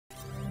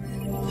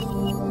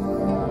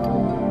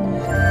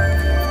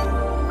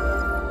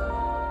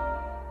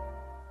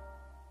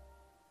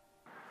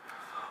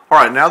All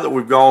right, now that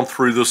we've gone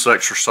through this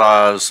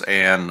exercise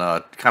and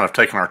kind of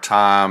taken our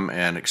time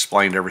and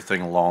explained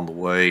everything along the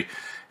way,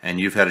 and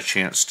you've had a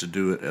chance to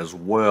do it as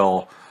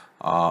well,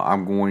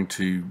 I'm going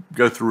to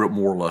go through it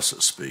more or less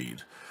at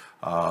speed.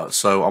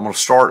 So I'm going to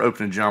start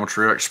opening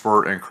Geometry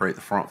Expert and create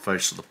the front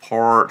face of the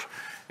part,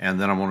 and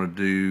then I'm going to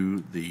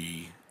do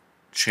the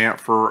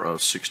chamfer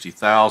of 60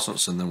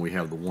 thousandths, and then we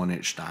have the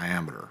 1-inch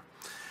diameter.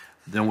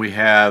 Then we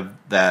have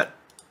that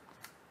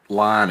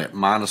line at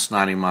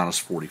 -90 minus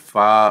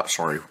 45,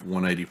 sorry,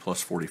 180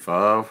 plus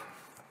 45.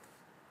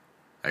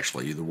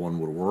 Actually, either one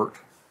would have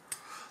worked.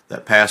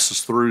 That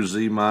passes through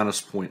Z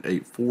minus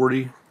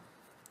 0.840,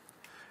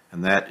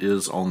 and that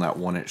is on that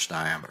 1-inch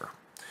diameter.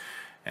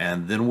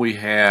 And then we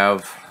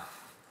have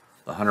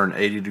the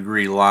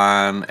 180-degree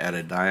line at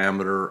a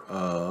diameter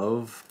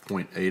of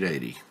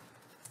 0.880.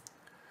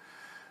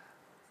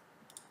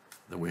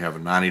 Then we have a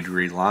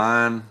 90-degree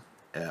line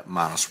at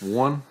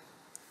 -1.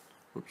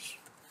 Whoops.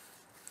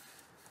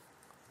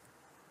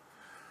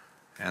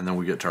 And then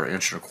we get to our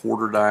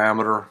 1.25"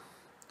 diameter.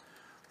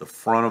 The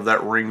front of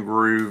that ring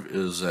groove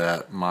is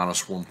at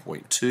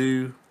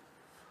 -1.2.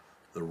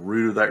 The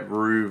root of that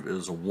groove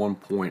is a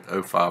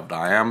 1.05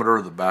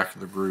 diameter. The back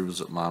of the groove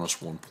is at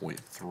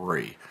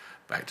 -1.3.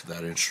 Back to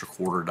that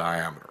 1.25"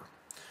 diameter.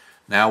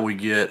 Now we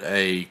get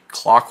a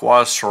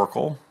clockwise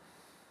circle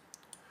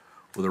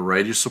with a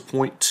radius of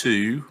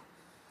 0.2.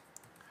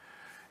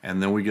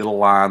 And then we get a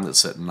line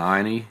that's at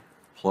 90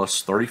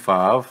 plus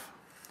 35.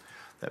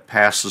 That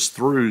passes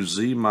through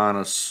Z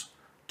minus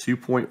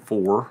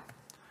 2.4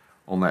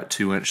 on that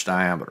 2-inch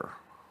diameter.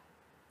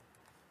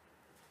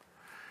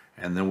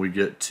 And then we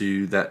get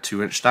to that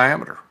 2-inch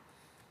diameter.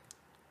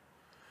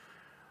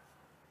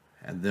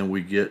 And then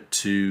we get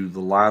to the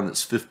line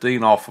that's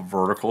 15 off of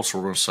vertical, so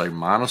we're going to say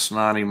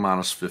 -90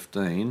 minus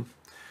 15.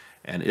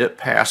 And it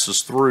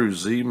passes through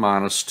Z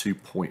minus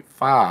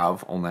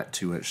 2.5 on that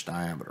 2-inch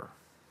diameter.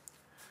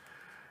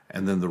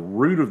 And then the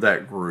root of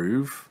that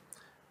groove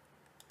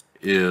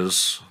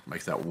is,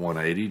 make that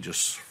 180,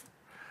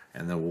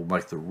 and then we'll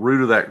make the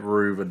root of that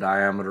groove a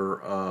diameter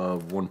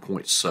of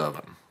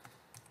 1.7.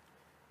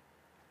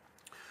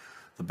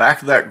 The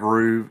back of that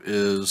groove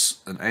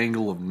is an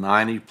angle of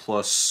 90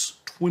 plus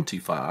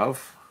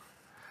 25,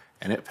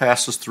 and it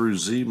passes through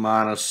Z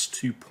minus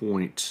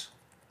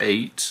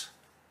 2.8,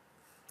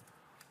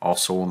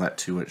 also on that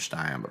 2-inch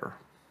diameter.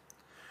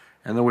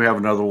 And then we have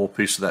another little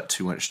piece of that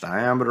 2-inch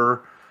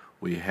diameter.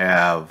 We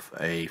have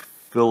a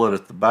fillet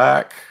at the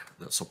back.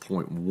 That's a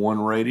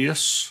 0.1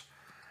 radius,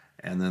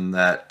 and then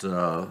that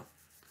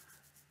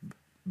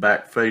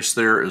back face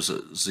there is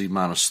at Z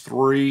minus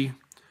 3.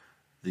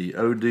 The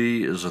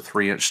OD is a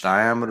 3-inch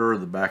diameter.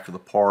 The back of the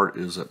part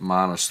is at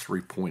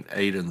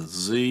 -3.8 in the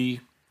Z.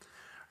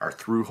 Our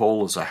through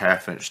hole is a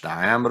 1/2-inch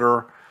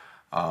diameter.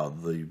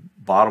 The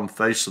bottom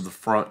face of the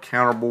front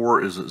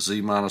counterbore is at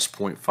Z minus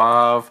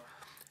 0.5,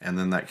 and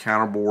then that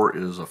counterbore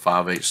is a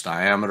 5/8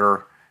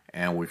 diameter,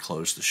 and we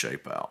close the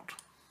shape out.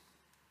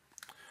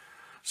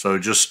 So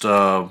just,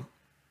 you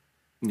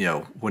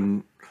know,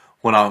 when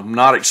I'm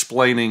not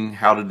explaining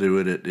how to do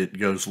it, it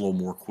goes a little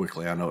more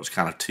quickly. I know it's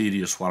kind of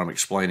tedious when I'm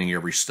explaining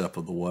every step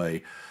of the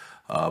way,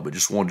 but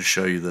just wanted to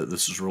show you that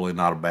this is really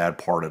not a bad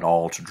part at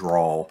all to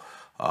draw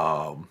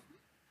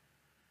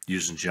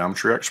using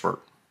Geometry Expert.